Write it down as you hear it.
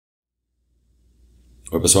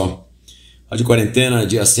Oi pessoal, Rádio Quarentena,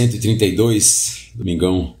 dia 132,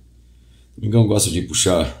 domingão. Domingão gosto de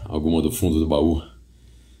puxar alguma do fundo do baú.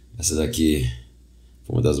 Essa daqui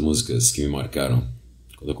foi uma das músicas que me marcaram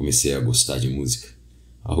quando eu comecei a gostar de música,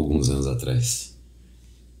 há alguns anos atrás.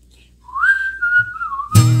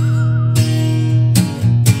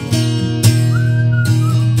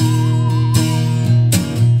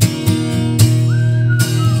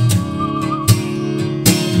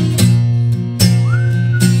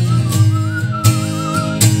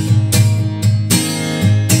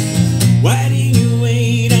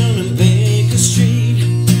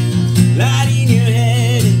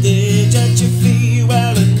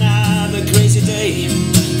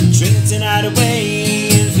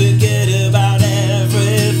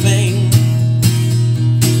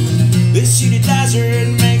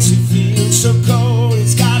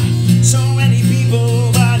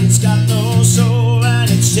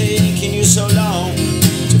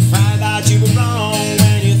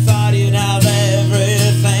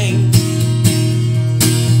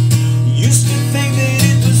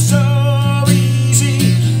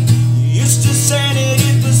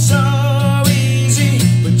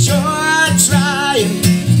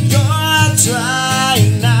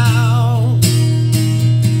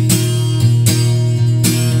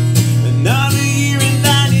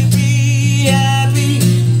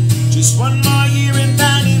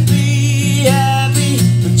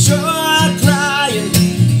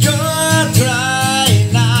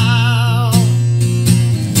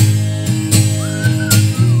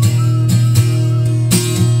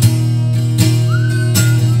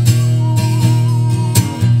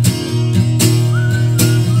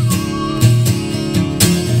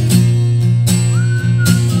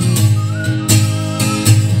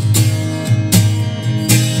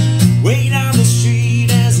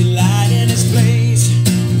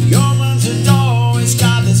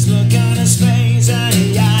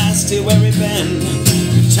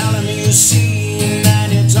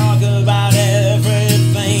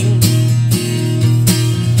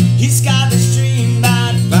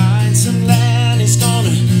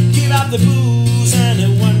 The booze and a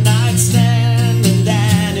one-night stand, and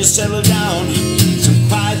then you settle down some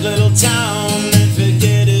quiet little town and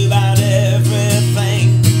forget about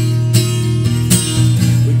everything.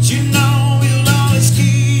 But you know you'll always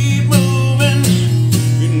keep moving.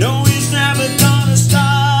 You know he's never gonna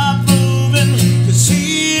stop moving, 'cause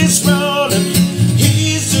he's rolling,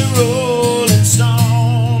 he's the rolling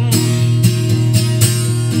stone.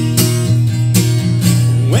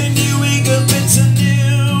 When you wake up it's a new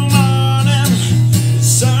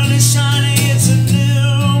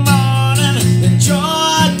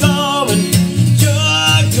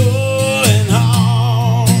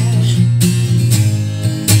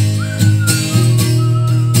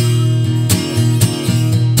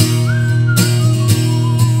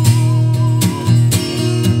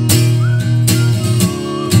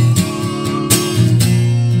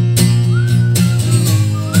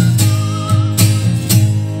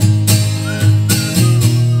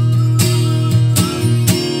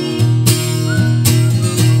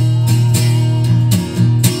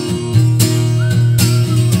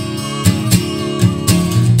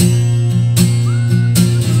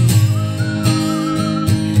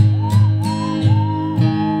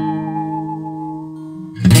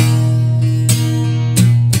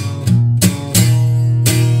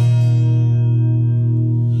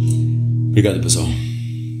Obrigado, pessoal.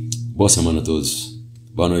 Boa semana a todos.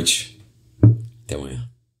 Boa noite. Até amanhã.